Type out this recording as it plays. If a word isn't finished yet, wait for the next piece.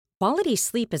Quality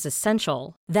sleep is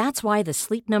essential. That's why the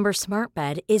Sleep Number Smart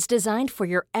Bed is designed for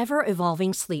your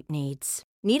ever-evolving sleep needs.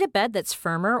 Need a bed that's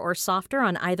firmer or softer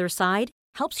on either side?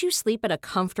 Helps you sleep at a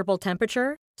comfortable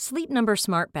temperature? Sleep Number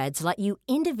Smart Beds let you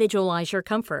individualize your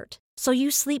comfort, so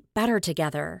you sleep better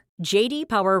together. JD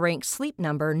Power ranks Sleep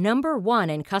Number number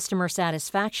 1 in customer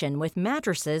satisfaction with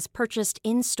mattresses purchased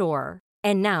in-store.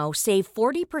 And now, save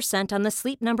 40% on the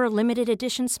Sleep Number Limited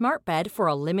Edition Smart Bed for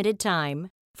a limited time.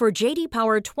 For JD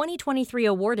Power 2023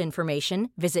 award information,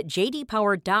 visit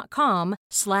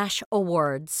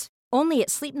jdpower.com/awards. Only at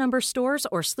Sleep Number stores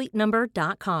or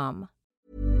sleepnumber.com.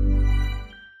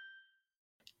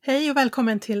 Hej och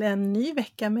välkommen till en ny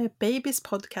vecka med Babys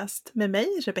podcast med mig,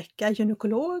 Rebecka,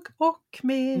 gynekolog, och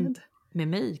med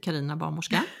mig, Carina,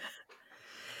 barnmorska.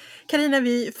 Carina,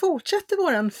 vi fortsätter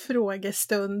våran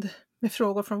frågestund med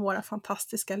frågor från våra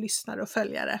fantastiska lyssnare och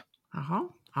följare. Jaha,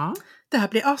 ja. Det här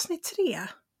blir avsnitt 3.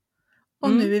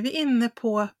 Och nu är vi inne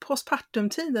på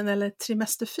postpartumtiden eller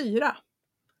trimester 4.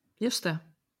 Just det.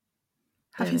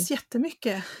 Här finns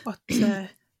jättemycket att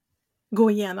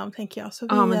gå igenom, tänker jag. Så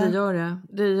ja, men det gör det.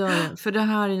 För det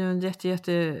här är ju en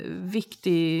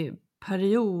jätteviktig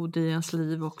period i ens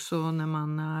liv också, när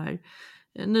man är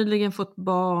nyligen fått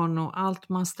barn och allt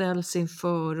man ställs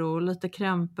inför och lite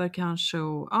krämpor kanske.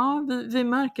 Och, ja, vi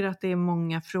märker att det är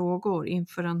många frågor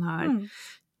inför den här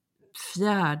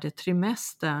fjärde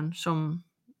trimestern som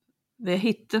vi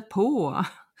hittar på.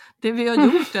 Det vi har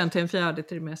gjort den till en fjärde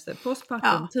trimester.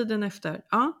 Postpartum, tiden efter.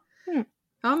 Ja.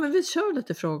 Ja, men vi kör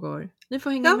lite frågor. Ni får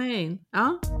hänga med in.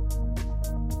 Ja.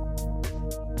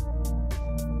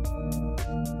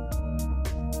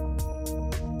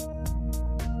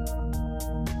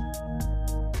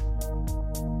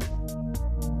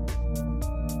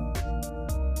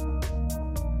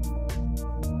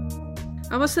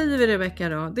 Ja, vad säger vi, Rebecka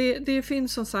då? Det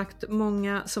finns som sagt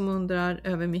många som undrar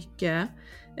över mycket.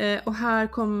 Och här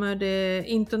kommer det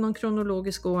inte någon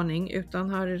kronologisk ordning, utan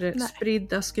här är det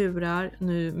spridda skurar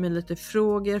nu med lite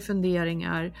frågor,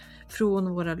 funderingar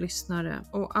från våra lyssnare.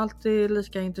 Och allt är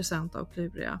lika intressanta och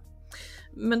kluriga.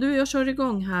 Men du, jag kör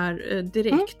igång här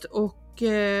direkt och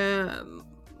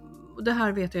det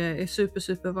här vet jag är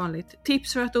super vanligt.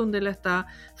 Tips för att underlätta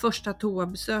första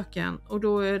toabesöken. Och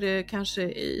då är det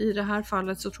kanske, i det här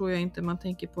fallet så tror jag inte man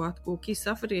tänker på att gå och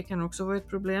kissa, för det kan också vara ett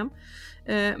problem.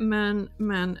 Men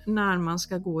när man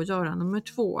ska gå och göra nummer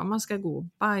 2, man ska gå och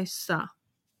bajsa.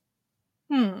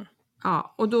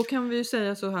 Ja, och då kan vi ju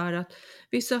säga så här att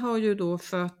vissa har ju då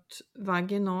fött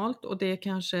vaginalt och det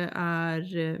kanske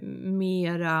är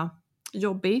mera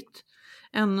jobbigt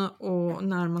än och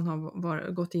när man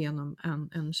har gått igenom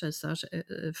en kejsars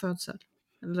födsel.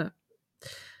 Eller?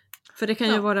 För det kan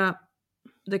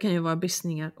ju vara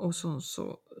bristningar och så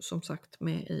som sagt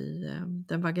med i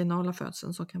den vaginala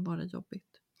födseln som kan vara jobbigt.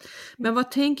 Men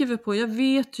vad tänker vi på? Jag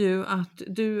vet ju att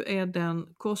du är den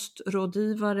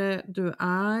kostrådgivare du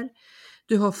är.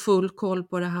 Du har full koll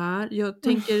på det här. Jag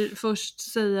tänker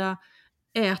först säga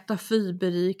äta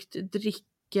fiberrikt,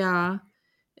 dricka.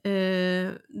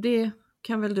 Det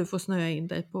kan väl du få snöa in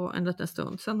dig på en liten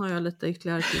stund. Sen har jag lite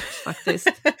ytterligare tips faktiskt.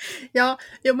 ja,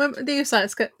 men det är ju så här,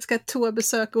 ska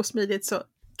toabesök gå smidigt så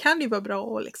kan det ju vara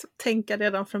bra att liksom tänka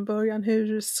redan från början,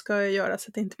 hur ska jag göra så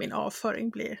att inte min avföring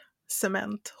blir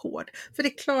cementhård. För det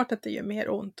är klart att det gör mer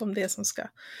ont om det som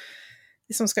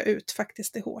ska ut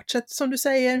faktiskt är hårt. Så att, som du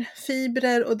säger,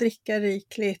 fibrer och dricka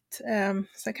rikligt.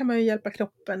 Sen kan man ju hjälpa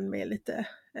kroppen med lite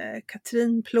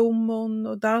katrinplommon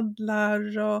och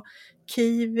dadlar och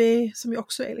kiwi, som ju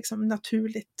också är liksom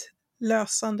naturligt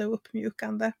lösande och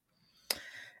uppmjukande.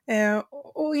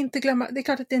 Och inte glömma, det är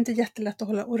klart att det inte är jättelätt att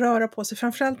hålla och röra på sig,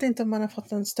 framförallt inte om man har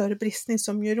fått en större bristning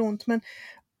som gör ont, men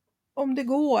om det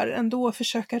går ändå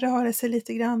försöka röra sig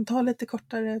lite grann, ta lite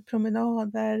kortare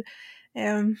promenader,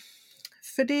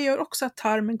 för det gör också att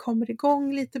tarmen kommer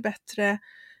igång lite bättre,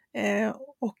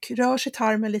 och rör sig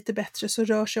tarmen lite bättre så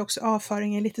rör sig också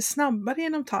avföringen lite snabbare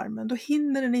genom tarmen. Då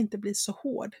hinner den inte bli så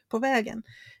hård på vägen.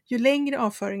 Ju längre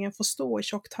avföringen får stå i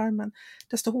tjocktarmen,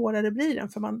 desto hårdare blir den,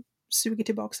 för man suger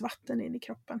tillbaks vatten in i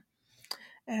kroppen.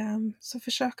 Så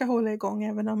försöka hålla igång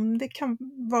även om det kan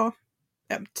vara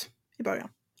ömt i början.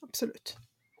 Absolut.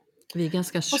 Vi är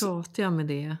ganska tjatiga med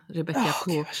det, Rebecka,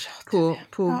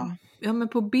 men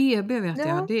på BB vet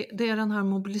jag. Det är den här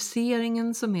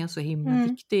mobiliseringen som är så himla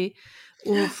viktig.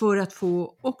 Och för att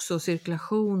få också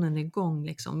cirkulationen igång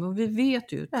liksom. Och vi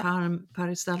vet ju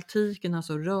peristaltiken,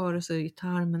 alltså rörelse i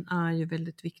tarmen, är ju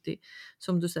väldigt viktig,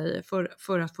 som du säger,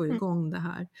 för att få igång det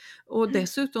här. Och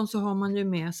dessutom så har man ju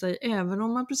med sig, även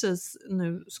om man precis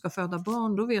nu ska föda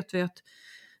barn, då vet vi att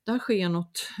där sker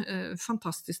något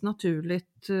fantastiskt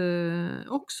naturligt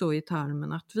också i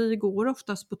tarmen. Att vi går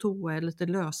oftast på toa är lite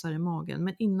lösare i magen.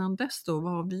 Men innan dess då,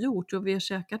 vad har vi gjort? Jo, vi har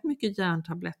käkat mycket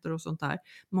järntabletter och sånt där.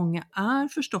 Många är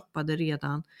förstoppade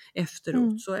redan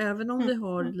efteråt. Så även om vi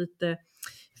har lite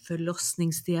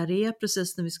förlossningsdiarré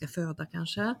precis när vi ska föda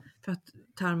kanske, för att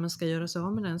tarmen ska göra sig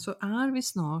av med den, så är vi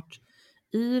snart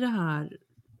i det här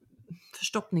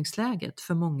förstoppningsläget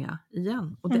för många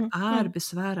igen. Och det är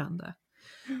besvärande.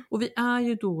 Och vi är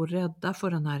ju då rädda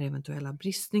för den här eventuella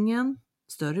bristningen,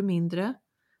 större mindre,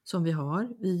 som vi har.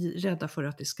 Vi är rädda för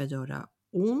att det ska göra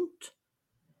ont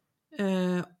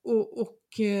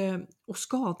och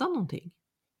skada någonting.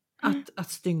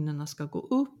 Att stygnerna ska gå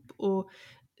upp, och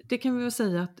det kan vi väl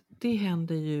säga att det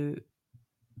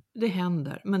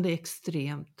händer, men det är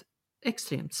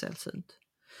extremt sällsynt.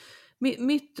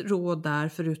 Mitt råd där,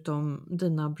 förutom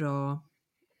dina bra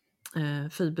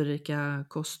fiberrika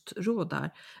kostråd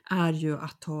där, är ju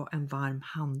att ta en varm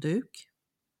handduk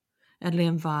eller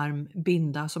en varm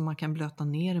binda som man kan blöta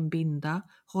ner en binda,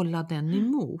 hålla den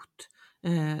emot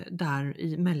där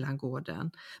i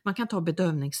mellangården. Man kan ta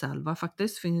bedövningssalva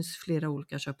faktiskt, det finns flera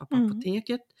olika att köpa på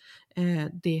apoteket.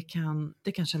 Det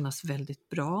kan kännas väldigt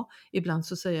bra. Ibland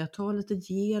så säger jag ta lite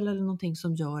gel eller någonting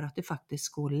som gör att det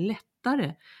faktiskt går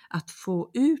lättare att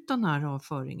få ut den här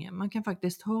avföringen. Man kan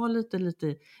faktiskt ha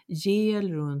lite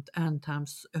gel runt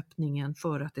ändtarmsöppningen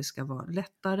för att det ska vara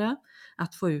lättare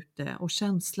att få ut det, och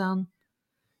känslan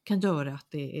kan göra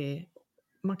att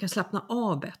man kan slappna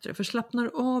av bättre. För slappnar du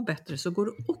av bättre så går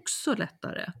det också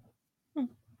lättare.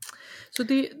 Så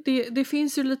det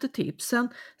finns ju lite tips.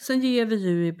 Sen ger vi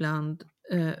ju ibland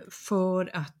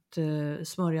för att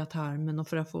smörja tarmen och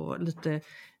för att få lite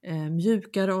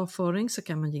mjukare avföring, så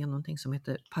kan man ge någonting som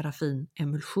heter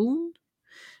paraffinemulsion.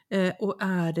 Och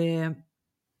är det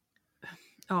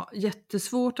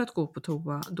jättesvårt att gå på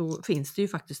toa, då finns det ju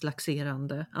faktiskt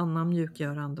laxerande, annan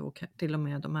mjukgörande och till och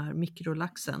med de här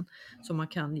mikrolaxen som man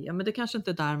kan ge. Men det kanske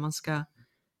inte är där man ska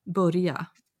börja.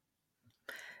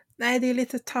 Nej, det är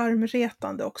lite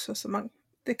tarmretande också, så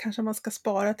det kanske man ska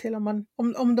spara till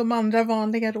om de andra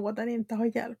vanliga råden inte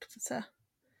har hjälpt, så att säga.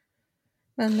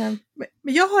 Men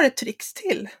jag har ett trix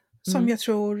till som jag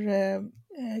tror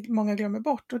många glömmer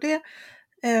bort, och det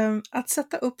är att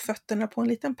sätta upp fötterna på en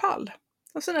liten pall.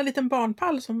 Alltså en liten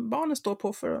barnpall som barnen står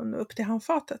på för att nå upp till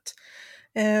handfatet.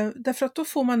 Därför att då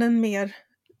får man en mer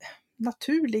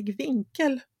naturlig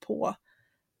vinkel på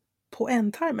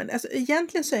ändtarmen. Alltså,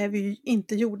 egentligen så är vi ju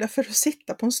inte gjorda för att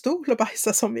sitta på en stol och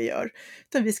bajsa som vi gör.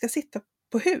 Utan vi ska sitta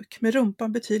på huk med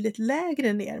rumpan betydligt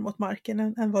lägre ner mot marken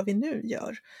än vad vi nu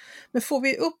gör. Men får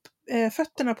vi upp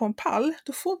fötterna på en pall,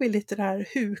 då får vi lite den här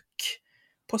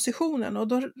hukpositionen, och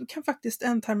då kan faktiskt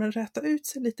ändtarmen räta ut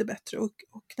sig lite bättre, och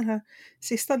den här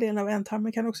sista delen av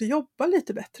ändtarmen kan också jobba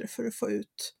lite bättre för att få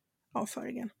ut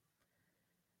avföringen.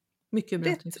 Mycket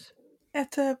bra tips.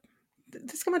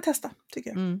 Det ska man testa,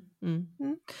 tycker jag.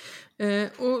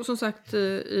 Och som sagt,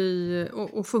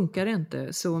 och funkar det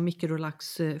inte, så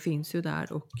mikrolax finns ju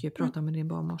där, och prata med din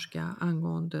barnmorska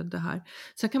angående det här.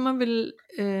 Sen kan man väl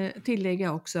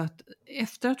tillägga också att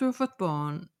efter att du har fått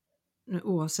barn,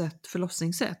 oavsett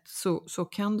förlossningssätt, så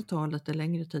kan det ta lite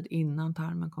längre tid innan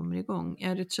tarmen kommer igång.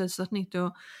 Är det ett kejsarsnitt,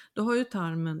 då har ju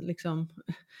tarmen liksom,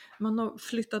 man har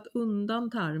flyttat undan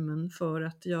tarmen för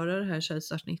att göra det här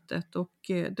kejsarsnittet, och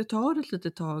det tar ett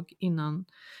litet tag innan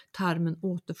tarmen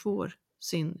återfår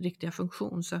sin riktiga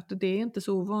funktion. Så att det är inte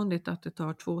så ovanligt att det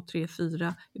tar 2, 3,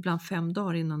 4, ibland 5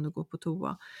 dagar innan du går på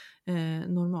toa.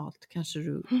 Normalt kanske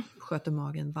du sköter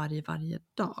magen varje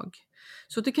dag.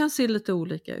 Så det kan se lite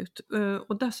olika ut.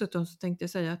 Och dessutom så tänkte jag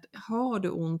säga att har du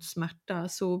ont, smärta,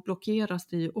 så blockeras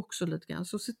det ju också lite grann.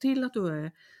 Så se till att du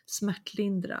är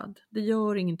smärtlindrad. Det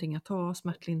gör ingenting att ta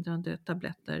smärtlindrande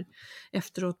tabletter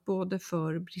efteråt, både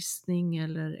för bristning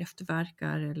eller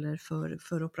efterverkar eller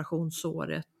för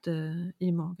operationssåret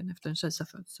i magen efter en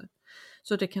kejsarfödsel.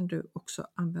 Så det kan du också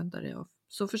använda dig av.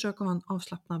 Så försök att ha en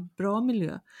avslappnad, bra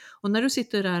miljö. Och när du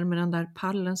sitter där med den där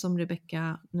pallen som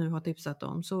Rebecka nu har tipsat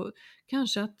om, så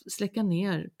kanske att släcka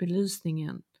ner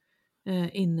belysningen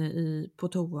inne på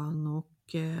toan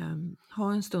och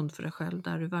ha en stund för dig själv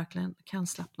där du verkligen kan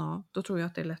slappna av. Då tror jag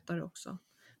att det är lättare också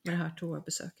med det här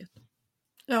toabesöket.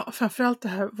 Ja, framförallt det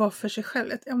här vara för sig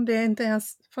själv. Om det inte är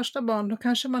ens första barn, då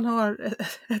kanske man har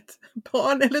ett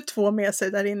barn eller 2 med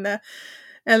sig där inne.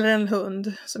 Eller en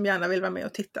hund som gärna vill vara med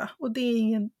och titta. Och det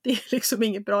är liksom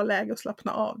inget bra läge att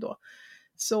slappna av då.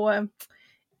 Så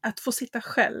att få sitta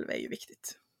själv är ju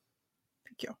viktigt,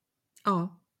 tycker jag.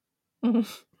 Ja.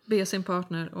 Be sin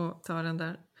partner och ta den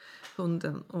där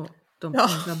hunden och de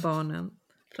andra barnen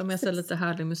Ta med sig lite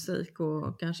härlig musik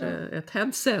och kanske Ja. ett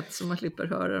headset så man slipper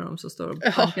höra dem som står och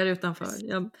Ja. bankar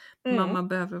utanför. Mm. Mamma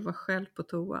behöver vara själv på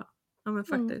toa. Ja men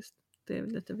Mm. faktiskt, det är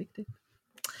lite viktigt.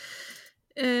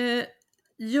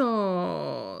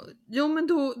 Ja, jo men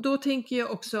då tänker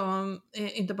jag också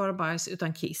inte bara bajs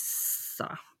utan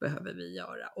kissa behöver vi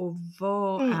göra. Och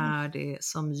vad är det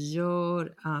som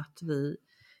gör att vi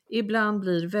ibland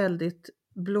blir väldigt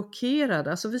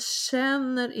blockerade? Alltså vi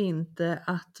känner inte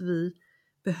att vi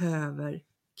behöver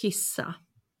kissa.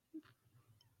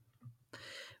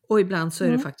 Och ibland så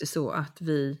är det faktiskt så att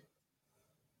vi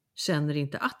känner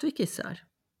inte att vi kissar.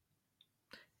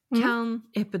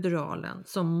 Kan epiduralen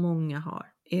som många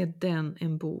har, är den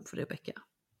en bov, Rebecka?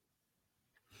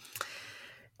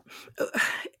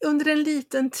 Under en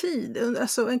liten tid,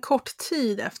 alltså en kort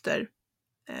tid efter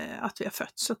att vi har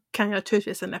fött, så kan ju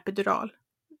naturligtvis en epidural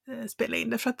spela in.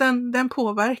 Därför att den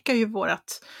påverkar ju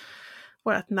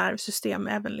vårt nervsystem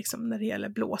även liksom när det gäller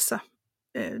blåsa.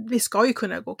 Vi ska ju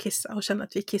kunna gå och kissa och känna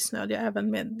att vi är kissnödiga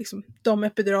även med liksom de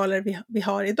epiduraler vi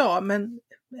har idag. Men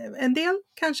en del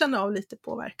kan känna av lite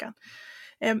påverkan.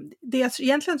 Det jag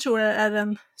egentligen tror är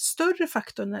en större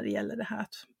faktor när det gäller det här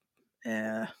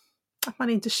att man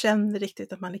inte känner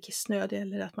riktigt att man är kissnödig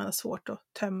eller att man har svårt att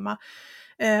tömma.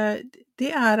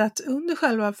 Det är att under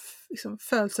själva liksom,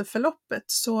 födelseförloppet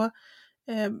så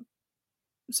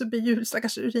blir ju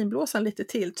stackars urinblåsan lite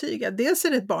tilltygad. Dels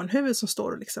är det ett barnhuvud som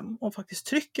står och faktiskt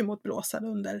trycker mot blåsan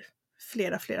under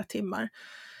flera timmar.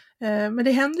 Men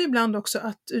det händer ibland också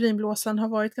att urinblåsan har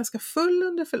varit ganska full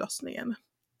under förlossningen.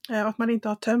 Att man inte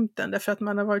har tömt den därför att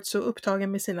man har varit så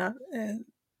upptagen med sina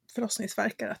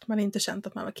förlossningsvärkar att man inte känt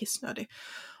att man var kissnödig.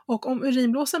 Och om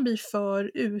urinblåsan blir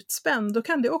för utspänd, då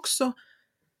kan det också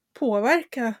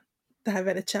påverka det här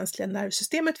väldigt känsliga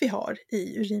nervsystemet vi har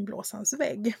i urinblåsans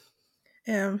vägg.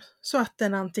 Så att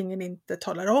den antingen inte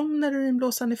talar om när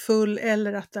urinblåsan är full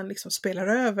eller att den liksom spelar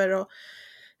över och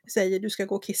säger du ska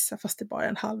gå och kissa fast det bara är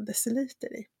en halv deciliter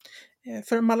i.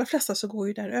 För de allra flesta så går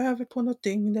ju där över på något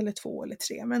dygn eller 2 eller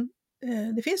 3, men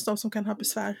det finns de som kan ha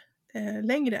besvär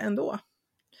längre ändå.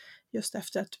 Just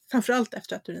framförallt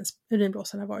efter att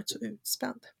urinblåsan har varit så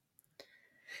utspänd.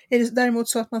 Är det däremot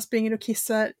så att man springer och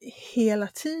kissar hela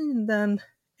tiden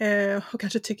och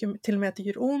kanske tycker till och med att det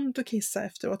gör ont att kissa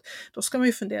efteråt, då ska man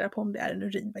ju fundera på om det är en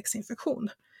urinvägsinfektion.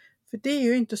 För det är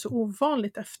ju inte så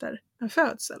ovanligt efter en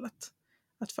födsel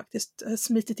att faktiskt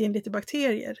smitit in lite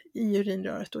bakterier i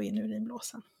urinröret och in i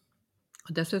urinblåsan.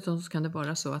 Och dessutom så kan det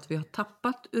vara så att vi har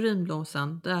tappat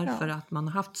urinblåsan därför att man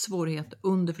har haft svårighet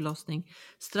under förlossning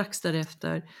strax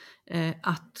därefter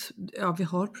att vi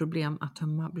har problem att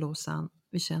tömma blåsan.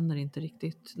 Vi känner inte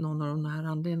riktigt någon av de här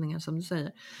anledningarna som du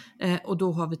säger. Och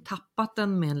då har vi tappat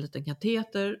den med en liten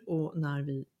kateter och när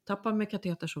vi tappar med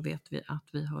kateter så vet vi att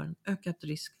vi har en ökad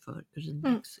risk för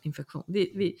urinvägsinfektion.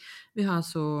 Vi har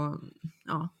alltså,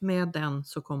 med den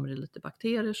så kommer det lite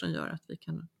bakterier som gör att vi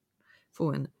kan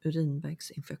få en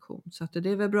urinvägsinfektion. Så att det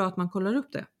är väl bra att man kollar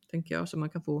upp det, tänker jag, så man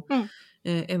kan få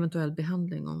eventuell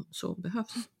behandling om så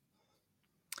behövs.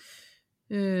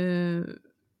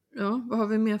 Vad har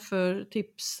vi mer för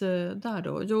tips där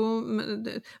då? Jo,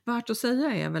 värt att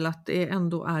säga är väl att det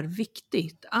ändå är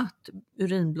viktigt att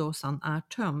urinblåsan är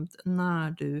tömd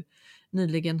när du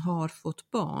nyligen har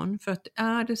fått barn. För att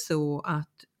är det så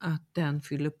att den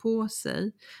fyller på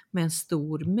sig med en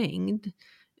stor mängd,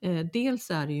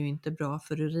 dels är det ju inte bra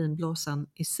för urinblåsan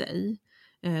i sig.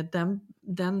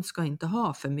 Den ska inte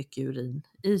ha för mycket urin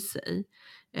i sig.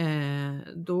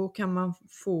 Då kan man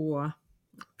få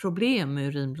problem med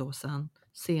urinblåsan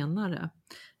senare.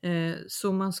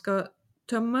 Så man ska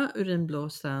tömma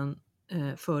urinblåsan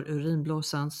för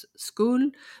urinblåsans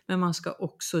skull, men man ska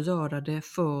också göra det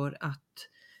för att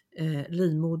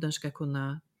livmodern ska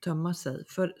kunna tömma sig.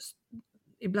 För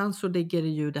ibland så ligger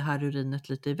ju det här urinet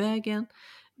lite i vägen.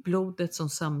 Blodet som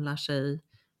samlar sig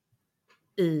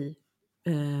i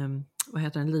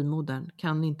livmodern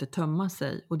kan inte tömma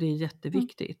sig och det är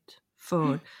jätteviktigt.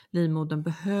 För livmodern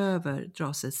behöver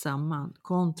dra sig samman,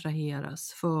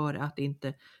 kontraheras för att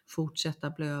inte fortsätta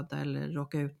blöda eller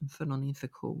råka ut för någon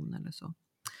infektion eller så.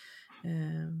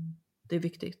 Det är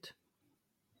viktigt.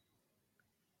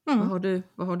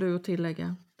 Vad har du att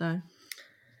tillägga där?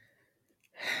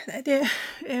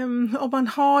 Om man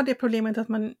har det problemet att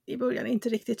man i början inte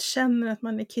riktigt känner att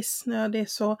man är kissnödig,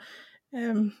 så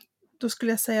då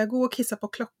skulle jag säga gå och kissa på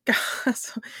klocka.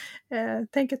 Alltså,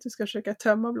 tänk att du ska försöka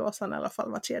tömma blåsan i alla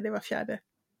fall var 3:e, var 4:e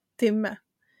timme.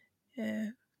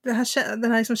 Den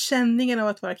här liksom känningen av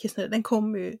att vara kissnödig, den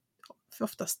kommer ju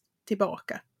oftast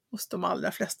tillbaka hos de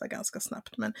allra flesta ganska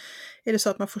snabbt. Men är det så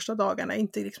att man första dagarna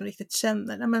inte liksom riktigt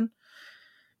känner, men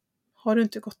har du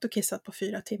inte gått och kissat på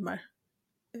 4 timmar,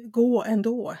 gå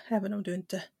ändå, även om du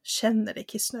inte känner dig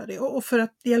kissnödig. Och för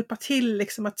att hjälpa till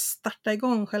liksom att starta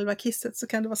igång själva kisset så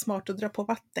kan det vara smart att dra på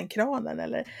vattenkranen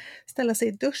eller ställa sig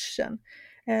i duschen.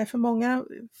 För många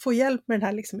får hjälp med den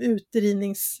här liksom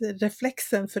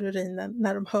utdrivningsreflexen för urinen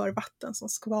när de hör vatten som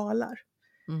skvalar.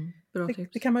 Bra tips.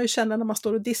 Det kan man ju känna när man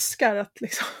står och diskar att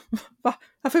liksom, va?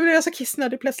 Varför blir jag så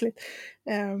kissnödig plötsligt?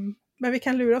 Men vi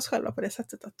kan lura oss själva på det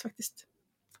sättet att faktiskt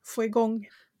få igång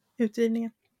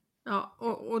utdrivningen. Ja,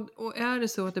 och är det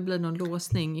så att det blir någon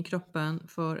låsning i kroppen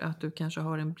för att du kanske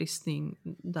har en bristning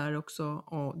där också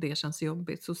och det känns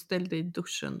jobbigt, så ställ dig i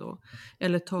duschen då.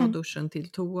 Eller ta duschen till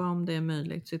toa om det är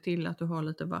möjligt. Se till att du har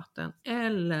lite vatten.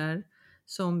 Eller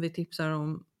som vi tipsar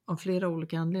om av flera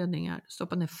olika anledningar,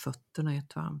 stoppa ner fötterna i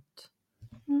ett varmt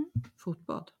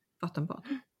fotbad, vattenbad.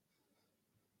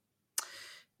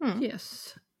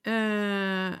 Yes.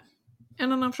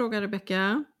 En annan fråga,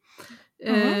 Rebecka.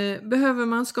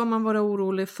 Ska man vara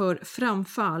orolig för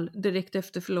framfall direkt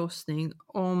efter förlossning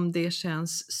om det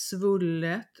känns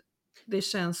svullet? Det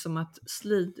känns som att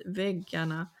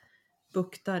slidväggarna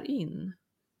buktar in.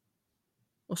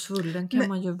 Och svullen kan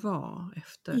man ju vara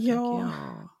efter, tänker jag.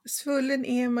 Svullen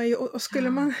är man ju, och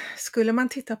skulle man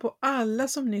titta på alla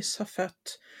som nyss har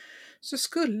fött, så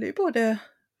skulle ju både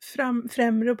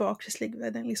främre och bakre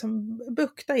slidväggen liksom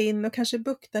bukta in och kanske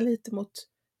bukta lite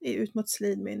ut mot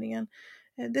slidmynningen.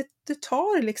 Det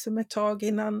tar liksom ett tag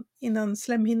innan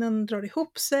slemhinnan drar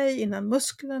ihop sig, innan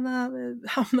musklerna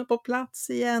hamnar på plats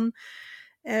igen.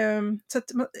 Så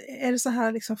att är det så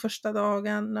här liksom första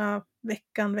dagarna,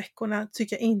 veckorna,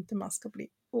 tycker jag inte man ska bli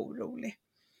orolig.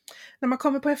 När man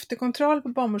kommer på efterkontroll på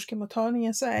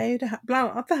barnmorskemottagningen så är ju det här, bland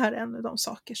annat det här, en av de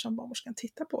saker som barnmorskan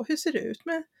tittar på. Hur ser det ut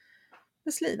med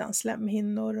slidans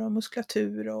slemhinnor och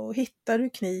muskulatur, och hittar du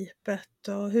knipet,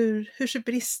 och hur ser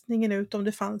bristningen ut om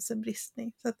det fanns en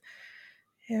bristning. Så att,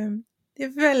 det är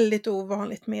väldigt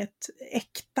ovanligt med ett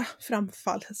äkta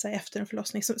framfall så att säga, efter en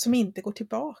förlossning som inte går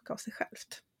tillbaka av sig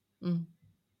självt.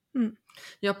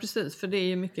 Ja, precis, för det är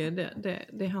ju mycket,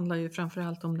 det handlar ju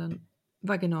framförallt om den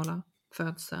vaginala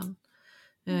födseln.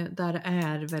 Där det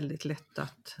är väldigt lätt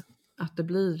att det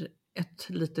blir ett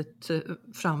litet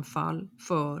framfall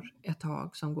för ett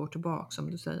tag som går tillbaka,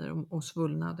 som du säger, och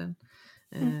svullnaden.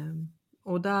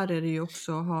 Och där är det ju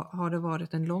också, har det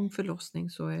varit en lång förlossning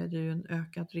så är det ju en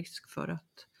ökad risk för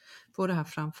att få det här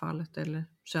framfallet eller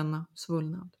känna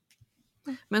svullnad.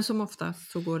 Men som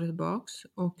oftast så går det tillbaks,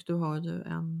 och du har ju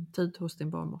en tid hos din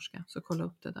barnmorska, så kolla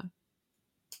upp det där.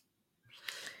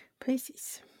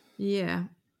 Precis. Yeah.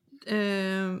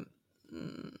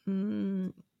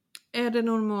 Är det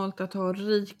normalt att ha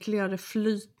rikligare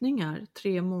flytningar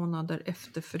 3 månader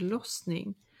efter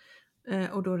förlossning?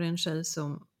 Och då är det en tjej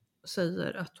som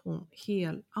säger att hon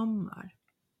helammar.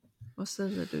 Vad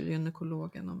säger du,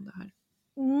 gynekologen, om det här?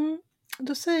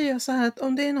 Då säger jag så här att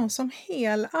om det är någon som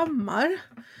helammar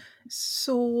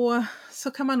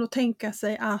så kan man nog tänka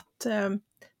sig att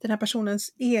den här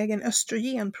personens egen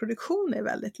östrogenproduktion är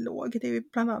väldigt låg. Det är ju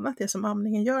bland annat det som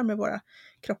amningen gör med våra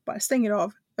kroppar, stänger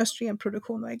av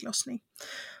östrogenproduktion och ägglossning.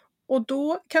 Och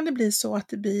då kan det bli så att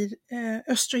det blir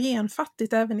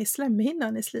östrogenfattigt även i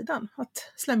slemhinnan i slidan.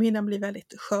 Att slemhinnan blir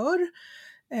väldigt skör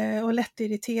och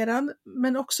lättirriterad,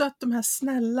 men också att de här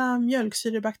snälla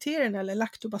mjölksyrebakterierna eller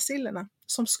laktobacillerna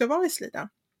som ska vara i slidan,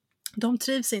 de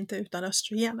trivs inte utan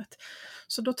östrogenet.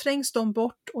 Så då trängs de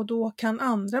bort, och då kan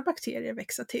andra bakterier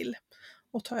växa till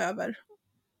och ta över.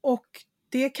 Och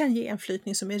det kan ge en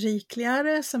flytning som är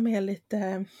rikligare, som är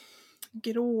lite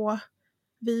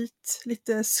gråvit,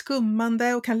 lite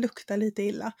skummande och kan lukta lite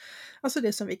illa. Alltså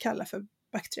det som vi kallar för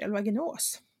bakteriell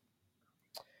vaginos.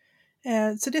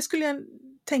 Så det skulle jag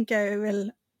tänka är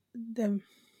väl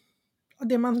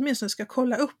det man åtminstone ska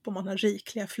kolla upp om man har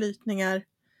rikliga flytningar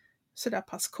så där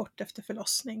pass kort efter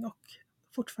förlossning och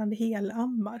fortfarande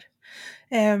helammar.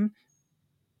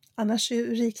 Annars är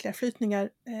rikliga flytningar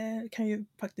kan ju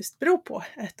faktiskt bero på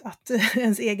att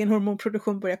ens egen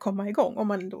hormonproduktion börjar komma igång om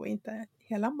man då inte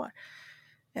helammar.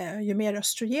 Ju mer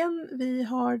östrogen vi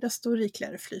har, desto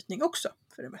rikligare flytning också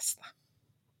för det mesta.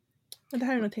 Men det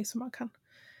här är någonting som man kan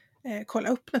kolla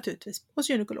upp naturligtvis hos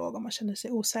gynekolog om man känner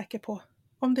sig osäker på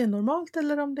om det är normalt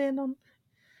eller om det är någon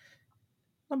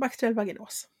bakteriell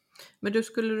vaginos. Men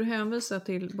skulle du hänvisa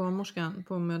till barnmorskan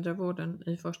på mödravården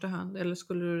i första hand, eller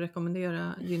skulle du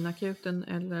rekommendera gynakuten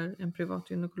eller en privat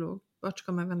gynekolog? Vart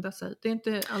ska man vända sig? Det är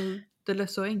inte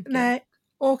alldeles så enkelt. Nej,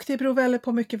 och det beror väldigt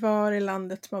på mycket var i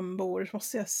landet man bor,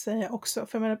 måste jag säga också.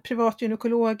 För en privat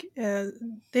gynekolog,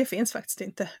 det finns faktiskt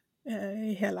inte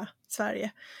i hela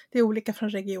Sverige. Det är olika från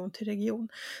region till region.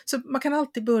 Så man kan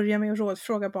alltid börja med att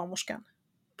rådfråga barnmorskan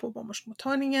på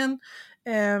barnmorskemottagningen.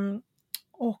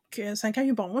 Och sen kan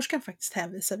ju barnmorskan faktiskt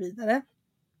hänvisa vidare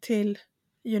till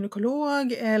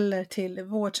gynekolog eller till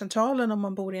vårdcentralen om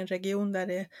man bor i en region där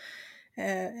det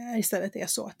istället är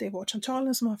så att det är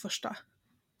vårdcentralen som har första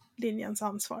linjens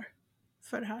ansvar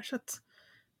för det här. Så att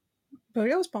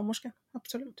börja hos barnmorskan,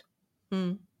 absolut.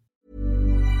 Mm.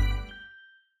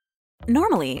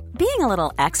 Normally, being a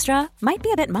little extra might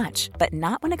be a bit much, but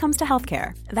not when it comes to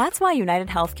healthcare. That's why United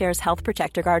Healthcare's Health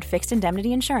Protector Guard fixed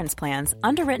indemnity insurance plans,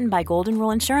 underwritten by Golden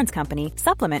Rule Insurance Company,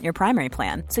 supplement your primary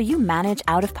plan so you manage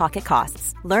out-of-pocket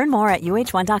costs. Learn more at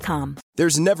uh1.com.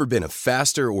 There's never been a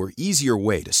faster or easier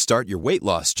way to start your weight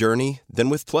loss journey than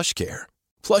with PlushCare.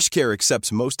 PlushCare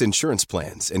accepts most insurance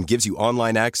plans and gives you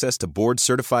online access to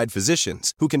board-certified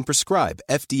physicians who can prescribe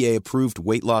FDA-approved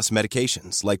weight loss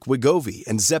medications like Wegovy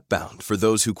and Zepbound for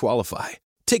those who qualify.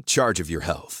 Take charge of your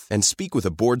health and speak with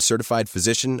a board-certified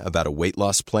physician about a weight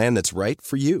loss plan that's right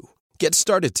for you. Get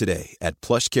started today at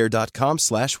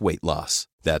plushcare.com/weightloss.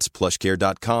 That's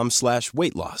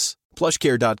plushcare.com/weightloss.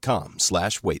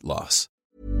 plushcare.com/weightloss.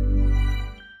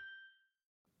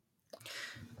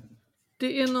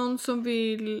 Det är någon som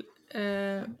vill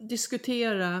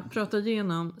prata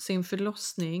igenom sin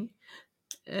förlossning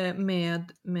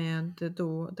med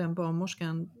då den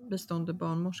bistående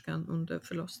barnmorskan under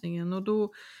förlossningen. Och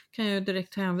då kan jag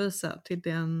direkt hänvisa till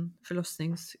den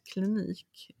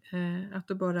förlossningsklinik. Att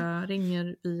du bara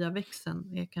ringer via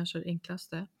växeln är kanske det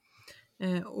enklaste.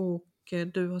 Och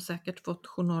du har säkert fått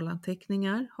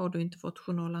journalanteckningar. Har du inte fått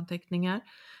journalanteckningar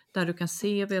där du kan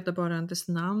se vederbörandes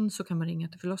namn, så kan man ringa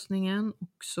till förlossningen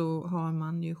och så har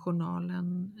man ju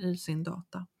journalen i sin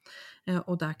data.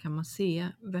 Och där kan man se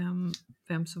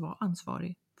vem som var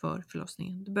ansvarig för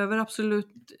förlossningen. Det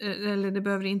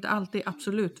behöver inte alltid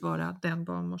absolut vara den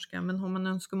barnmorskan, men har man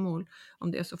önskemål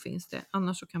om det så finns det.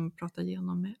 Annars så kan man prata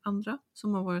igenom med andra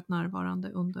som har varit närvarande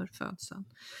under födseln.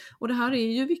 Och det här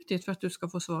är ju viktigt för att du ska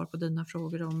få svar på dina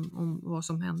frågor om vad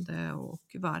som hände och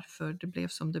varför det blev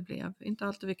som det blev. Inte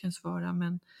alltid vi kan svara,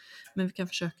 men vi kan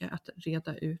försöka att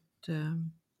reda ut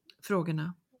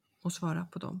frågorna och svara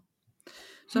på dem.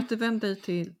 Så att det vänder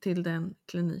till den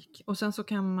klinik. Och sen så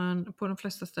kan man på de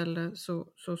flesta ställen så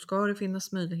ska det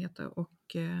finnas möjligheter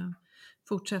och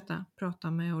fortsätta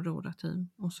prata med Aurora-team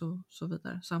och så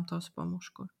vidare.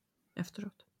 Samtalsbarnmorskor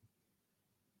efteråt.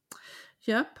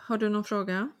 Japp, har du någon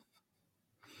fråga?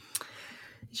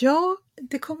 Ja,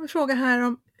 det kommer fråga här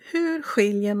om hur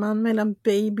skiljer man mellan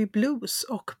baby blues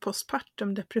och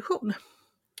postpartum depression?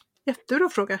 Jättebra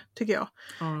fråga tycker jag.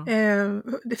 Ja.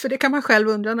 För det kan man själv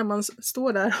undra när man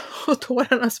står där och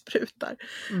tårarna sprutar.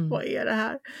 Vad är det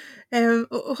här?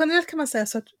 Och generellt kan man säga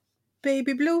så att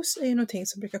baby blues är någonting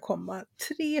som brukar komma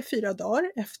 3-4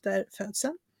 dagar efter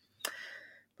födseln.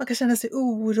 Man kan känna sig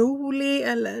orolig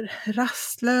eller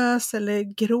rastlös eller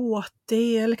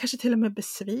gråtig eller kanske till och med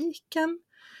besviken.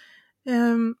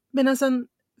 Medan en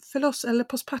eller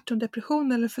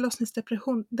postpartumdepression eller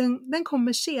förlossningsdepression, den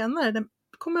kommer senare. Den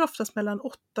kommer oftast mellan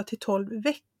 8-12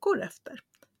 veckor efter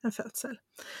en födsel.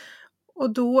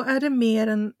 Och då är det mer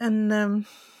en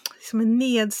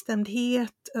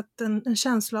nedstämdhet, en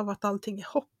känsla av att allting är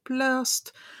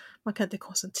hopplöst. Man kan inte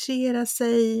koncentrera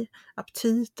sig,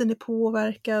 aptiten är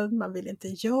påverkad, man vill inte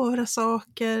göra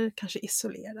saker, kanske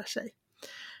isolera sig.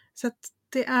 Så att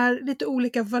det är lite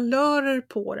olika valörer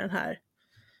på den här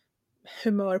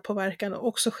humörpåverkan och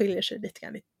också skiljer sig lite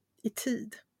grann i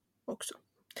tid också.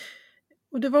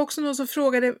 Och det var också någon som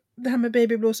frågade det här med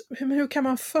baby blues, hur kan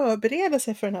man förbereda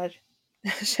sig för den här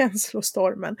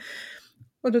känslostormen?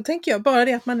 Och då tänker jag bara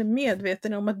det att man är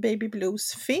medveten om att baby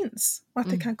blues finns och att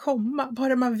det kan komma.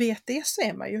 Bara man vet det så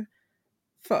är man ju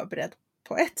förberedd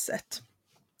på ett sätt.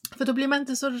 För då blir man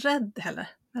inte så rädd heller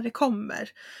när det kommer.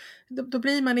 Då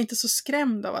blir man inte så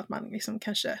skrämd av att man liksom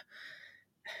kanske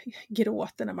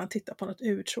gråter när man tittar på något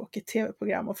uttråkigt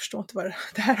tv-program och förstår inte vad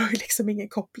det här har ju liksom ingen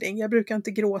koppling. Jag brukar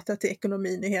inte gråta till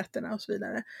ekonominyheterna och så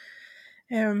vidare.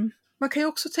 Man kan ju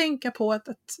också tänka på att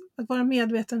vara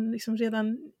medveten liksom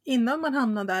redan innan man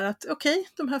hamnar där att okej,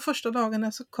 de här första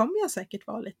dagarna så kommer jag säkert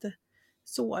vara lite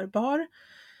sårbar.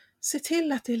 Se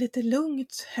till att det är lite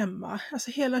lugnt hemma.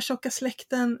 Alltså hela tjocka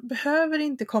släkten behöver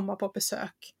inte komma på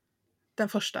besök den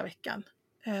första veckan.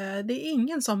 Det är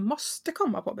ingen som måste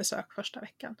komma på besök första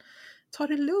veckan. Ta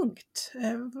det lugnt.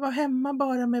 Var hemma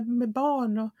bara med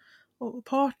barn och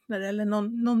partner eller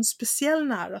någon speciell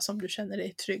nära som du känner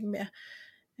dig trygg med.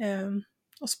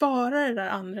 Och spara det där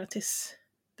andra tills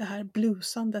det här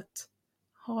bluesandet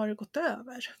har gått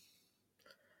över.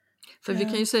 För vi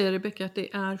kan ju säga, Rebecka, att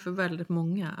det är för väldigt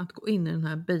många att gå in i den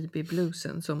här baby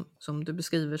bluesen som du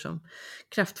beskriver som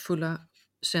kraftfulla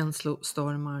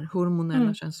känslostormar,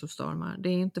 hormonella känslostormar. Det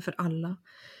är inte för alla,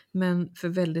 men för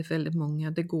väldigt, väldigt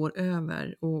många. Det går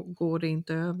över, och går det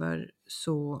inte över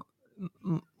så,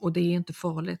 och det är inte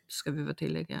farligt ska vi väl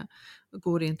tillägga,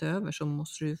 går det inte över så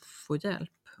måste du få hjälp.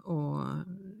 Och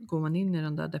går man in i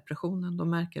den där depressionen, då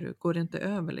märker du, går det inte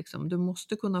över liksom, du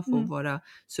måste kunna få vara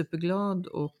superglad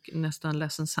och nästan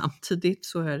ledsen samtidigt.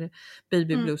 Så är det.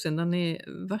 Babybluesen, den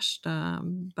är värsta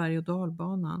berg- och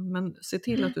dalbanan, men se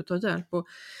till att du tar hjälp. Och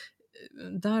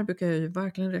där brukar jag ju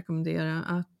verkligen rekommendera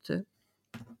att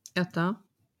äta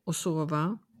och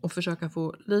sova och försöka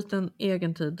få liten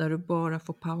egen tid där du bara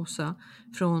får pausa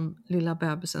från lilla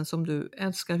bebisen som du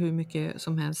älskar hur mycket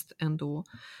som helst ändå.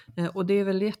 Och det är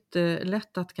väl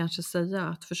jättelätt att kanske säga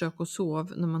att försöka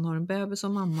sova när man har en bebis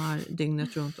som mammar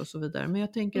dygnet runt och så vidare. Men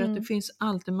jag tänker att det finns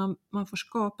alltid, man får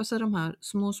skapa sig de här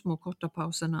små korta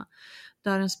pauserna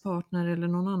där ens partner eller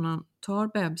någon annan tar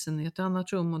bebisen i ett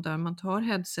annat rum och där man tar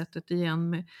headsetet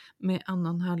igen med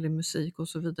annan härlig musik och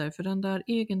så vidare. För den där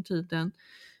egen tiden,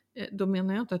 då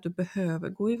menar jag inte att du behöver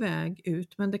gå iväg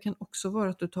ut, men det kan också vara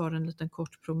att du tar en liten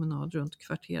kort promenad runt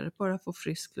kvarteret, bara få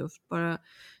frisk luft, bara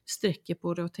sträcker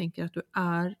på dig och tänker att du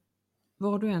är,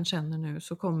 vad du än känner nu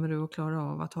så kommer du att klara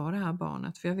av att ha det här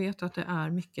barnet. För jag vet att det är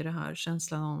mycket det här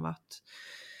känslan av att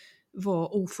vara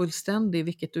ofullständig,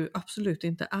 vilket du absolut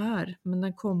inte är, men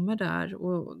den kommer där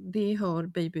och det hör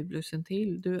babybluesen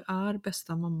till. Du är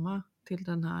bästa mamma till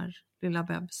den här lilla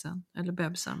bebisen eller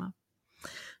bebisarna.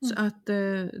 Så att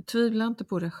tvivla inte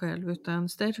på dig själv, utan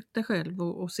stärk dig själv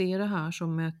och se det här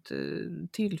som ett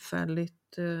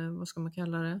tillfälligt, vad ska man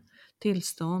kalla det,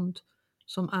 tillstånd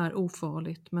som är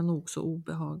ofarligt men också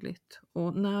obehagligt.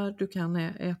 Och när du kan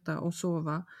äta och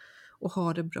sova och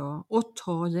ha det bra och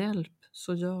ta hjälp,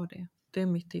 så gör det. Det är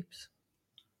mitt tips.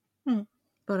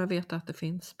 Bara veta att det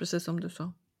finns, precis som du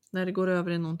sa. När det går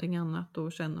över i någonting annat,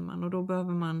 då känner man, och då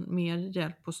behöver man mer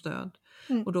hjälp och stöd.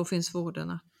 Och då finns vården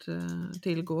att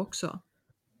tillgå också.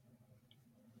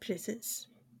 Precis.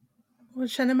 Och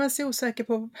känner man sig osäker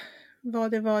på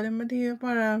vad det var, men det är ju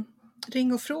bara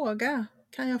ring och fråga.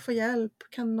 Kan jag få hjälp?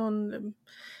 Kan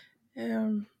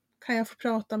jag få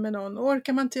prata med någon? Och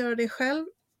orkar man inte göra det själv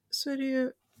så är det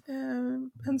ju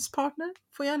ens partner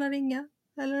får gärna ringa.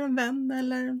 Eller en vän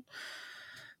eller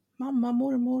mamma,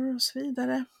 mormor och så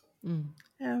vidare.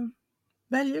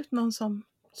 Välj ut någon som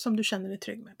du känner dig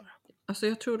trygg med bara. Alltså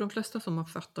jag tror de flesta som har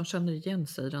fött, de känner igen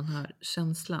sig i den här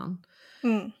känslan.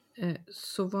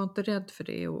 Så var inte rädd för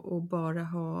det och bara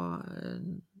ha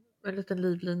en liten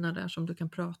livlina där som du kan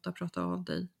prata av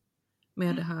dig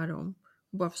med det här om.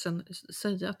 Och bara sen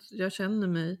säga att jag känner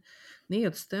mig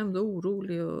nedstämd,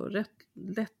 orolig och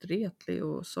lättretlig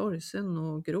och sorgsen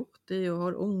och gråtig och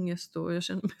har ångest och jag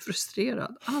känner mig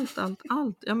frustrerad. Allt.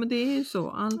 Ja, men det är ju så,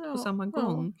 allt på samma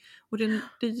gång. Och det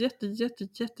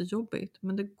är jättejobbigt,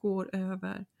 men det går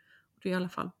över. Och det är i alla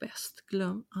fall bäst.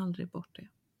 Glöm aldrig bort det.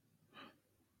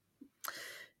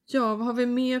 Ja, vad har vi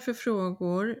mer för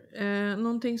frågor?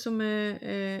 Någonting som är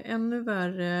ännu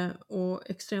värre och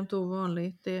extremt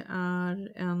ovanligt, det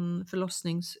är en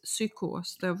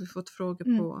förlossningspsykos. Det har vi fått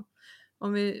frågor på.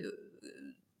 Om vi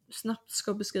snabbt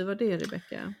ska beskriva det,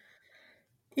 Rebecka.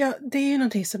 Ja, det är ju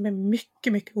någonting som är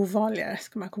mycket, mycket ovanligare,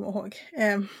 ska man komma ihåg.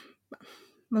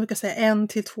 Man brukar säga 1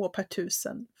 till 2 per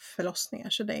 1000 förlossningar,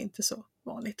 så det är inte så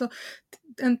vanligt. Och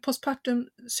en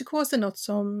postpartumpsykos är något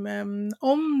som,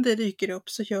 om det dyker upp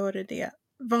så gör det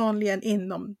vanligen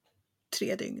inom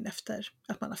 3 dygn efter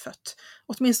att man har fött.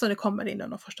 Åtminstone kommer det inom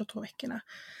de första 2 veckorna.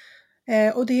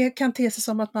 Och det kan te sig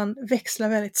som att man växlar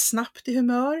väldigt snabbt i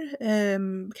humör,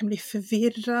 kan bli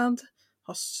förvirrad,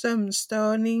 ha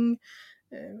sömnstörning,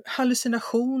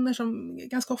 hallucinationer som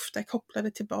ganska ofta är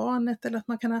kopplade till barnet, eller att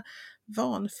man kan ha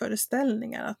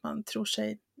vanföreställningar, att man tror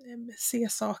sig se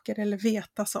saker eller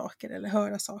veta saker eller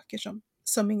höra saker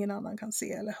som ingen annan kan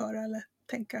se eller höra eller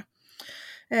tänka.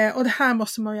 Och det här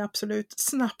måste man ju absolut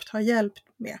snabbt ha hjälp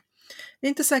med. Det är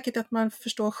inte säkert att man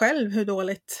förstår själv hur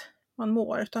dåligt man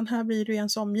mår, utan här blir det ju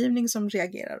ens omgivning som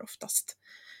reagerar oftast.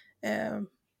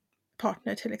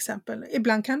 Partner till exempel.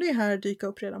 Ibland kan det ju här dyka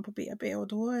upp redan på BB och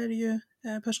då är det ju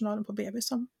personalen på BB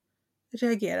som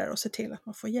reagerar och ser till att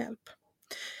man får hjälp.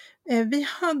 Vi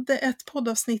hade ett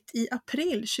poddavsnitt i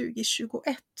april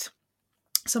 2021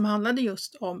 som handlade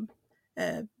just om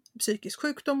psykisk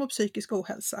sjukdom och psykisk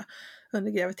ohälsa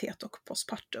under graviditet och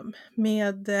postpartum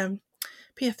med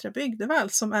Petra Bygdevall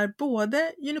som är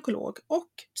både gynekolog och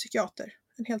psykiater.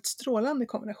 En helt strålande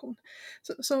kombination.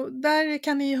 Så där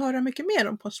kan ni höra mycket mer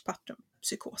om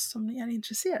postpartumpsykos om ni är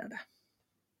intresserade.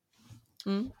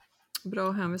 Bra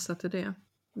att hänvisa till det.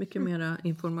 Mycket mera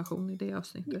information i det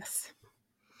avsnittet. Yes.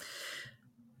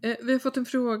 Vi har fått en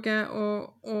fråga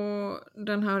och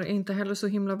den här är inte heller så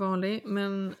himla vanlig,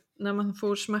 men när man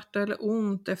får smärta eller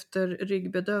ont efter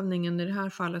ryggbedövningen, i det här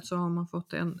fallet så har man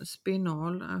fått en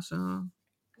spinal, alltså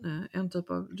en typ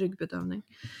av ryggbedövning.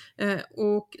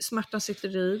 Och smärtan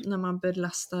sitter i när man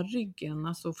belastar ryggen,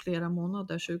 alltså flera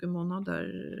månader, 20 månader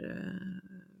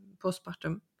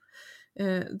postpartum.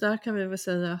 Där kan vi väl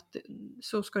säga att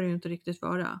så ska det ju inte riktigt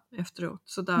vara efteråt.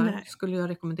 Så där skulle jag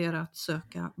rekommendera att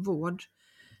söka vård.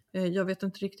 Jag vet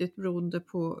inte riktigt beroende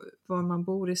på var man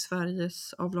bor i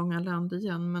Sveriges avlånga land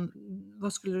igen, men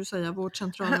vad skulle du säga,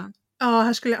 vårdcentralen? Ja,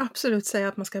 här skulle jag absolut säga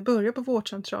att man ska börja på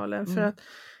vårdcentralen för att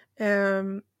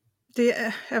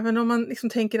även om man liksom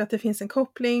tänker att det finns en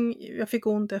koppling, jag fick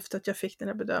ont efter att jag fick den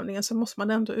här bedövningen, så måste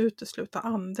man ändå utesluta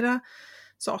andra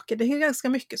saker. Det är ganska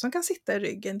mycket som kan sitta i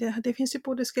ryggen. Det finns ju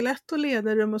både skelett och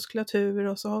leder och muskulatur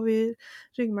och så har vi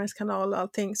ryggmärgskanal och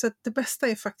allting. Så att det bästa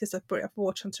är faktiskt att börja på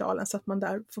vårdcentralen så att man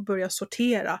där får börja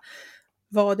sortera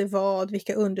vad är vad,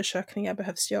 vilka undersökningar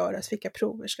behövs göras, vilka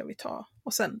prover ska vi ta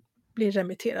och sen blir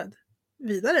remitterad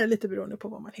vidare lite beroende på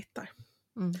vad man hittar.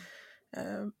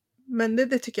 Men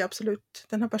det tycker jag absolut,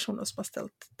 den här personen som har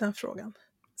ställt den frågan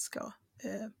ska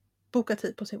boka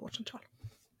tid på sin vårdcentral.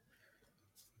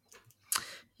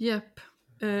 Japp.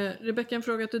 Rebecka, en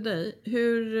fråga till dig.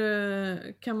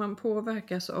 Hur kan man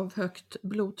påverkas av högt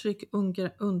blodtryck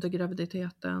under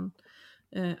graviditeten,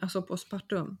 alltså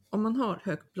postpartum? Om man har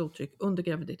högt blodtryck under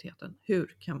graviditeten,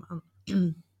 hur kan man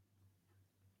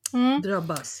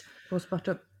drabbas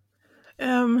postpartum?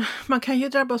 Man kan ju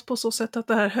drabbas på så sätt att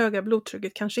det här höga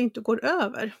blodtrycket kanske inte går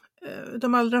över.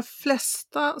 De allra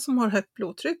flesta som har högt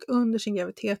blodtryck under sin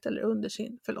graviditet eller under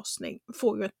sin förlossning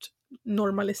får ju ett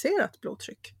normaliserat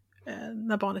blodtryck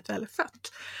när barnet väl är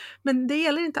fött. Men det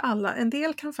gäller inte alla. En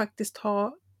del kan faktiskt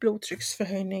ha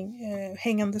blodtrycksförhöjning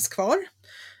hängandes kvar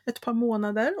ett par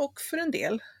månader och för en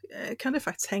del kan det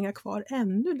faktiskt hänga kvar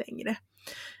ännu längre.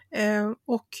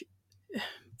 Och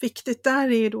viktigt där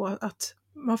är ju då att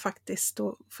man faktiskt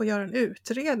då får göra en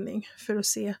utredning för att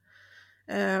se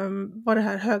vad det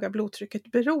här höga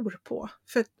blodtrycket beror på.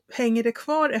 För hänger det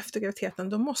kvar efter graviditeten,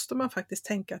 då måste man faktiskt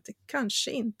tänka att det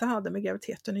kanske inte hade med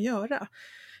graviditeten att göra.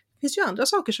 Det finns ju andra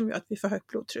saker som gör att vi får högt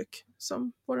blodtryck,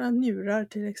 som våra njurar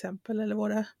till exempel, eller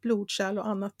våra blodkärl och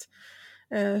annat.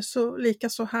 Så lika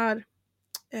så här,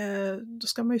 då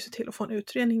ska man ju se till att få en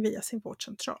utredning via sin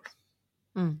vårdcentral.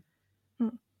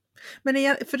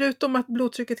 Men förutom att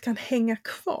blodtrycket kan hänga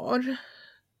kvar,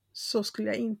 så skulle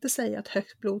jag inte säga att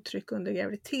högt blodtryck under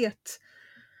graviditet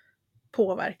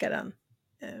påverkar den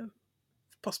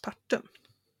postpartum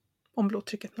om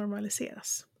blodtrycket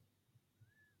normaliseras.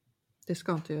 Det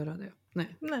ska inte göra det.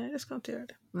 Nej, det ska inte göra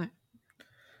det. Nej.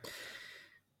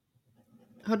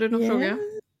 Har du någon fråga?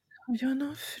 Har jag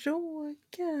någon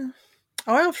fråga?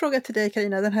 Ja, jag har en fråga till dig,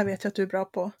 Carina. Den här vet jag att du är bra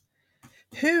på.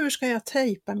 Hur ska jag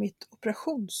tejpa mitt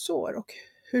operationssår och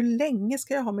hur länge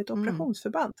ska jag ha mitt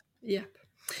operationsförband? Japp.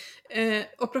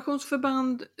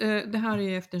 Operationsförband, det här är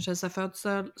ju efter en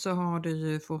kejsarfödsel, så har du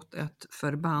ju fått ett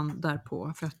förband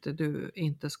därpå för att du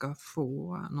inte ska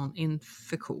få någon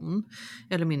infektion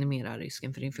eller minimera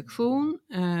risken för infektion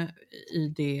i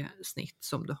det snitt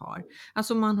som du har.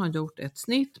 Alltså man har gjort ett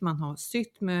snitt, man har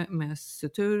sytt med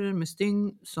suturer, med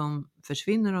stygn som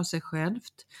försvinner av sig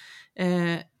självt.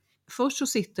 Först så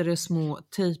sitter det små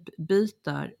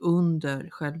tejpbitar under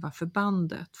själva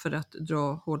förbandet för att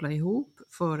hålla ihop,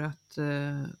 för att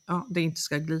det inte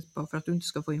ska glipa, för att du inte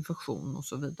ska få infektion och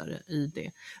så vidare i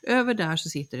det. Över där så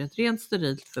sitter ett rent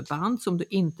sterilt förband som du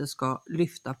inte ska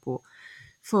lyfta på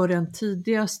förrän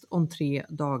tidigast om 3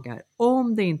 dagar.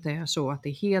 Om det inte är så att det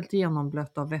är helt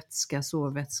genomblött av vätska,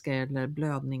 sårvätska eller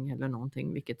blödning eller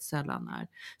någonting, vilket sällan är.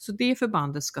 Så det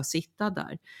förbandet ska sitta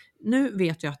där. Nu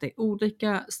vet jag att det är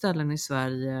olika ställen i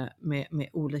Sverige med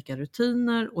olika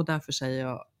rutiner, och därför säger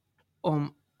jag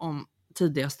om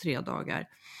tidigast 3 dagar.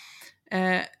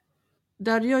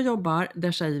 Där jag jobbar,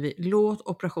 där säger vi låt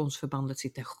operationsförbandet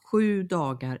sitta 7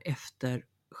 dagar efter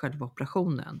själva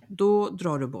operationen. Då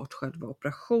drar du bort själva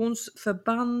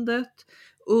operationsförbandet.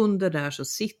 Under där så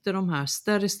sitter de här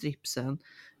steristripsen.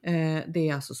 Det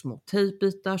är alltså små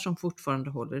tejpbitar som fortfarande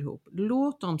håller ihop.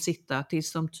 Låt dem sitta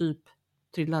tills de typ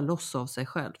trillar loss av sig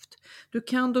självt. Du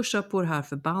kan duscha på det här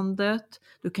förbandet.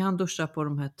 Du kan duscha på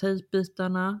de här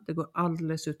tejpbitarna. Det går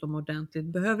alldeles utomordentligt.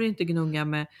 Du behöver inte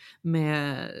gnugga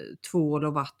med tvål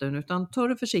och vatten, utan ta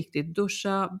det försiktigt.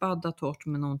 Duscha, badda torrt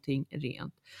med någonting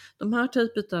rent. De här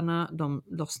tejpbitarna, de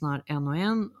lossnar en och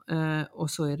en,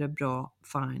 och så är det bra,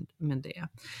 fine med det.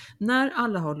 När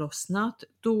alla har lossnat,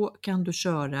 då kan du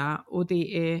köra, och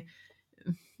det är...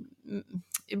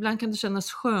 Ibland kan det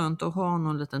kännas skönt att ha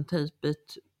någon liten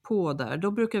tejpbit på där,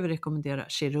 då brukar vi rekommendera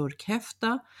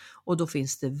kirurghäfta, och då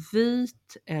finns det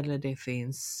vit eller det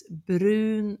finns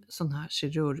brun sån här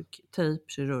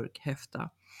kirurghäfta,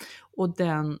 och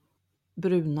den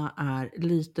bruna är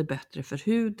lite bättre för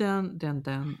huden,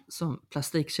 den som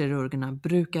plastikkirurgerna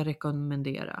brukar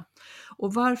rekommendera.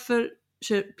 Och varför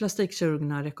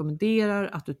plastikkirurgerna rekommenderar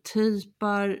att du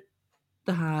tejpar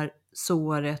det här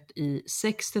såret i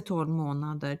 6-12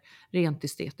 månader rent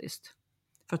estetiskt,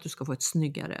 för att du ska få ett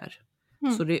snyggare ärr.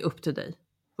 Så det är upp till dig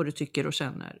vad du tycker och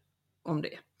känner om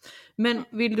det. Men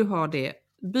vill du ha det,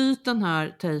 byt den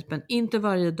här tejpen, inte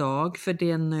varje dag för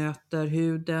det nöter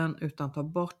huden, utan ta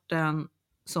bort den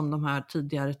som de här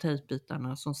tidigare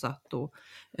tejpbitarna som satt då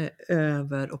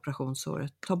över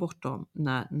operationssåret. Ta bort dem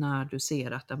när du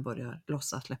ser att den börjar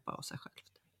lossa, släppa av sig själv.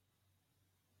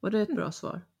 Var det ett bra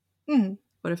svar?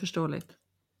 Var det förståeligt?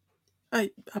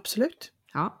 Absolut.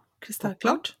 Ja.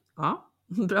 Kristallklart. Ja,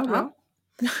 bra.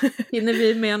 Hinner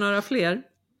vi med några fler?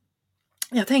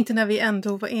 Jag tänkte när vi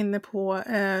ändå var inne på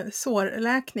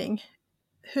sårläkning.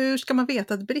 Hur ska man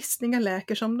veta att bristningar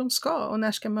läker som de ska, och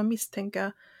när ska man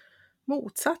misstänka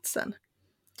motsatsen?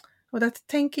 Och där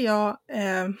tänker jag,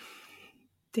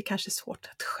 det är kanske svårt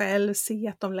att själv se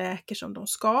att de läker som de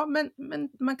ska, men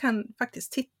man kan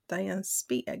faktiskt titta i en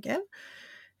spegel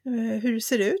hur det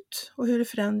ser ut och hur det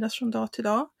förändras från dag till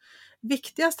dag.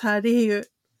 Viktigast här, det är ju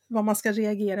vad man ska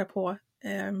reagera på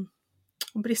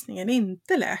om bristningen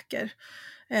inte läker.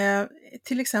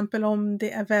 Till exempel om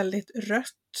det är väldigt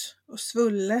rött och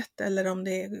svullet, eller om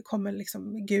det kommer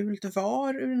liksom gult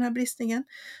var ur den här bristningen,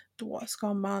 då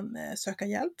ska man söka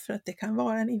hjälp, för att det kan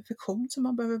vara en infektion som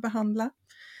man behöver behandla.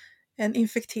 En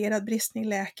infekterad bristning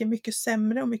läker mycket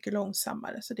sämre och mycket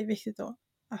långsammare, så det är viktigt då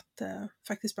att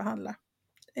faktiskt behandla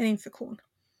en infektion.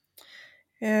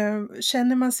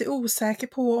 Känner man sig osäker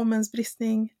på om ens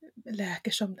bristning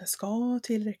läker som den ska,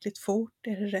 tillräckligt fort,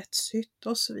 är det rätt sytt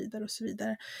och så vidare och så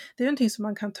vidare. Det är någonting som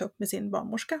man kan ta upp med sin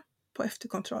barnmorska på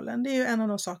efterkontrollen. Det är ju en av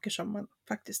de saker som man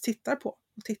faktiskt tittar på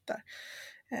och tittar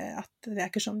att det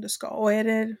läker som det ska. Och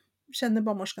känner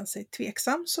barnmorskan sig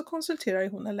tveksam, så konsulterar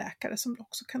hon en läkare som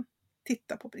också kan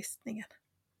titta på bristningen.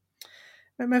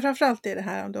 Men framförallt är det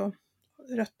här då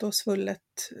rött och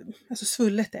svullet, alltså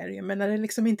svullet är det ju, men när det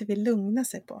liksom inte vill lugna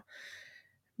sig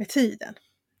med tiden.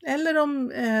 Eller om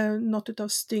något av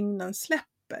stygnen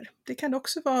släpper. Det kan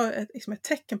också vara ett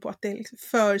tecken på att det är liksom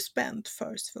för spänt,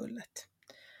 för svullet.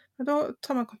 Men då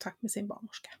tar man kontakt med sin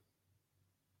barnmorska.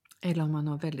 Eller om man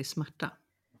har väldigt smärta.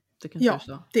 Det kan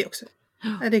ja, det också.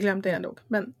 Det glömde jag nog,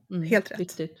 men helt rätt.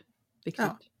 Viktigt.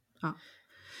 Ja.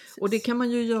 Och det kan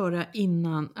man ju göra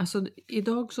innan, alltså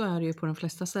idag så är det ju på de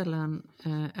flesta ställen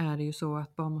är det ju så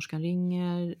att barnmorskan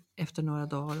ringer efter några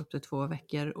dagar upp till 2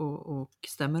 veckor och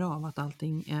stämmer av att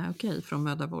allting är okej från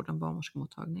mödravården,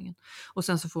 barnmorskemottagningen. Och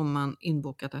sen så får man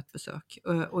inbokat ett besök.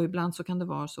 Och ibland så kan det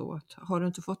vara så att har du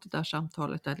inte fått det där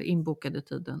samtalet eller inbokade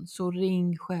tiden, så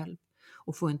ring själv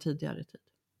och få en tidigare tid.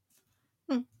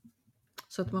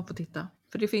 Så att man får titta.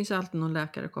 För det finns ju alltid någon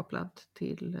läkare kopplad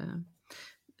till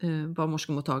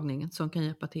barnmorskemottagningen som kan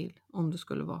hjälpa till om det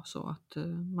skulle vara så att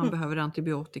man behöver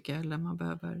antibiotika eller man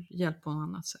behöver hjälp på något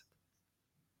annat sätt.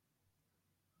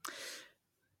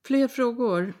 Fler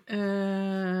frågor?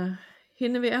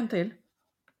 Hinner vi en till?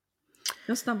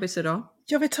 En snabbis idag.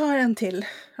 Ja, vi tar en till.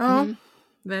 Ja.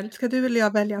 Väl. Ska du eller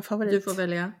jag välja en favorit? Du får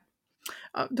välja.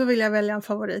 Ja, då vill jag välja en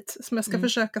favorit som jag ska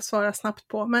försöka svara snabbt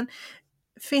på. Men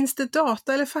finns det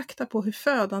data eller fakta på hur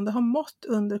födande har mått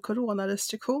under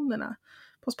coronarestriktionerna?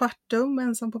 Postpartum,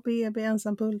 ensam på BB,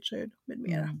 ensam på ultraljud med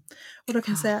mera. Och då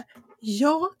kan jag säga,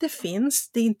 ja, det finns.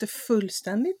 Det är inte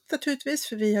fullständigt naturligtvis,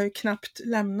 för vi har ju knappt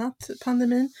lämnat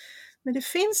pandemin. Men det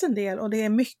finns en del och det är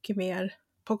mycket mer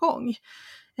på gång.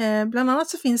 Bland annat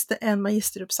så finns det en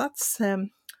magisteruppsats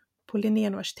på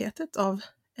Linnéuniversitetet av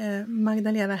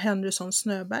Magdalena Henrysson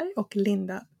Snöberg och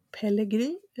Linda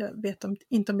Pellegrin. Jag vet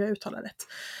inte om jag uttalar rätt.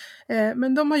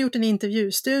 Men de har gjort en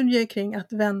intervjustudie kring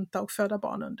att vänta och föda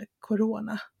barn under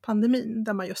coronapandemin,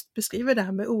 där man just beskriver det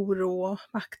här med oro och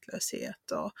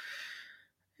maktlöshet och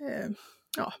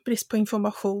brist på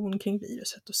information kring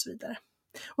viruset och så vidare.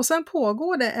 Och sen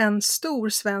pågår det en stor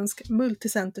svensk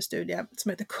multicenterstudie som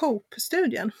heter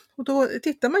COPE-studien. Och då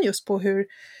tittar man just på hur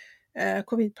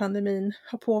covid-pandemin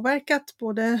har påverkat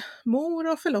både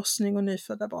mor och förlossning och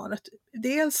nyfödda barnet.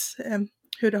 Dels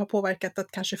hur det har påverkat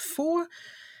att kanske få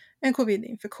en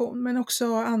covid-infektion, men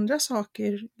också andra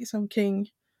saker liksom kring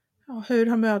hur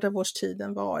har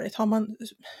mödravårdstiden varit? Har man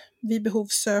vid behov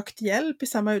sökt hjälp i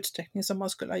samma utsträckning som man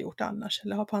skulle ha gjort annars,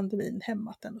 eller har pandemin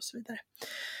hämmat den och så vidare.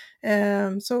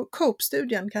 Så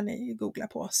COPE-studien kan ni googla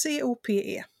på,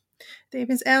 COPE. Det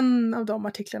finns en av de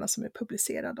artiklarna som är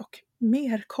publicerad och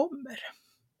mer kommer.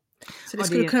 Så det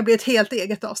skulle kunna bli ett helt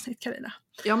eget avsnitt, Carina.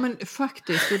 Ja, men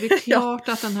faktiskt. Det är klart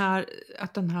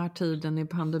att den här tiden i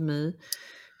pandemi,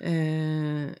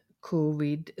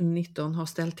 covid-19 har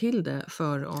ställt till det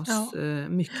för oss.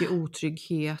 Mycket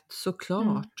otrygghet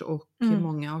såklart. Och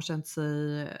många har känt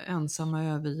sig ensamma,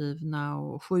 övergivna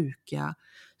och sjuka.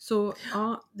 Så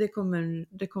ja, det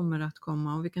kommer att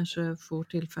komma, och vi kanske får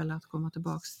tillfälle att komma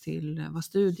tillbaks till vad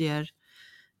studier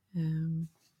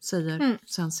säger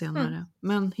sen senare.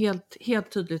 Men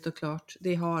helt tydligt och klart,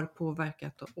 det har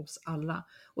påverkat oss alla,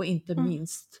 och inte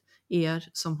minst er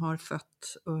som har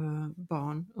fött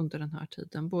barn under den här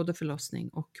tiden, både förlossning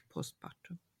och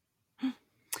postpartum.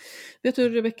 Vet du,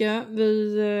 Rebecka,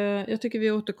 jag tycker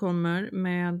vi återkommer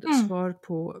med svar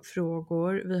på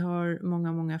frågor. Vi har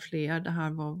många fler. Det här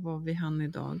var vad vi hann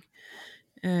idag.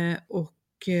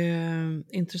 Och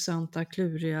intressanta,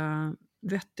 kluriga,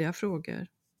 vettiga frågor.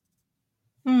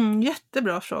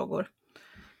 Jättebra frågor.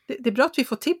 Det är bra att vi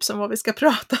får tips om vad vi ska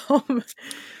prata om.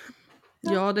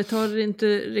 Ja, det tar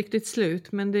inte riktigt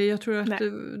slut, men jag tror att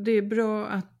det är bra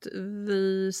att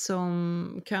vi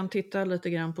som kan titta lite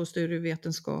grann på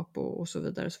studievetenskap och så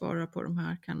vidare, svara på de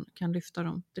här, kan lyfta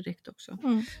dem direkt också.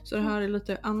 Så det här är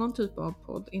lite annan typ av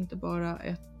podd, inte bara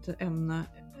ett ämne,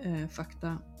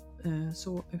 fakta,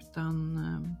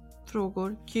 utan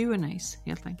frågor, Q&As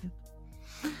helt enkelt.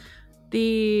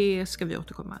 Det ska vi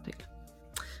återkomma till.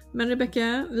 Men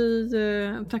Rebecka, vi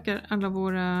tackar alla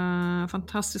våra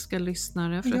fantastiska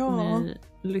lyssnare för att ni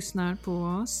lyssnar på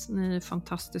oss. Ni är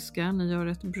fantastiska, ni gör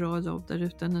ett bra jobb där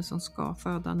ute, ni som ska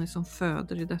föda, ni som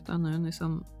föder i detta nu, ni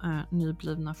som är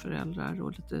nyblivna föräldrar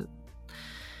och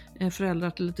föräldrar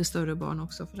till lite större barn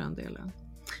också för den delen.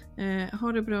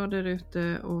 Ha det bra där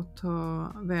ute och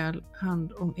ta väl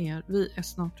hand om er. Vi är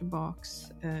snart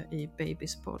tillbaks i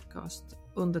Babys podcast.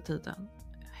 Under tiden,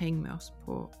 häng med oss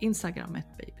på Instagram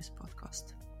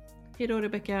 @babyspodcast. Hej då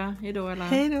Rebecka, hej då alla.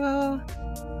 Hej då.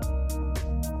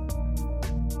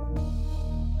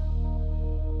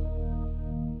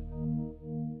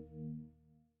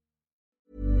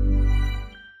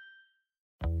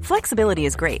 Flexibility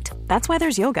is great. That's why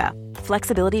there's yoga.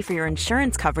 Flexibility for your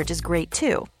insurance coverage is great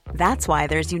too. That's why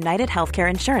there's United Healthcare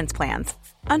Insurance Plans.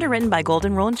 Underwritten by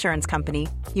Golden Rule Insurance Company,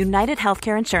 United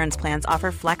Healthcare Insurance Plans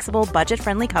offer flexible,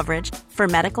 budget-friendly coverage for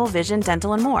medical, vision,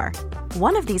 dental, and more.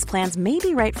 One of these plans may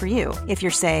be right for you if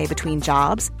you're, say, between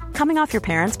jobs, coming off your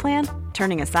parents' plan,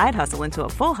 turning a side hustle into a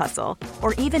full hustle,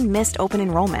 or even missed open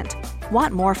enrollment.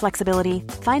 Want more flexibility?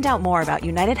 Find out more about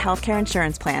United Healthcare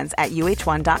Insurance Plans at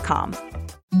uh1.com.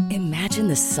 Imagine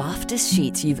the softest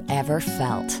sheets you've ever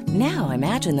felt. Now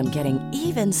imagine them getting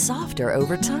even softer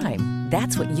over time.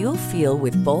 That's what you'll feel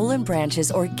with Boll &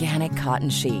 Branch's organic cotton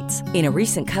sheets. In a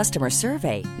recent customer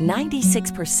survey,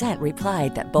 96%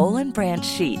 replied that Boll & Branch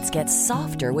sheets get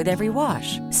softer with every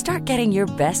wash. Start getting your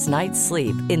best night's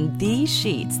sleep in these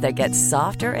sheets that get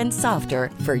softer and softer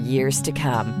for years to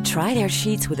come. Try their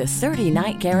sheets with a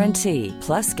 30-night guarantee.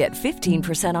 Plus, get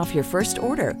 15% off your first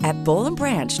order at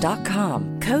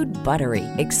bollandbranch.com. Code BUTTERY.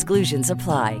 Exclusions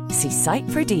apply. See site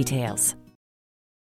for details.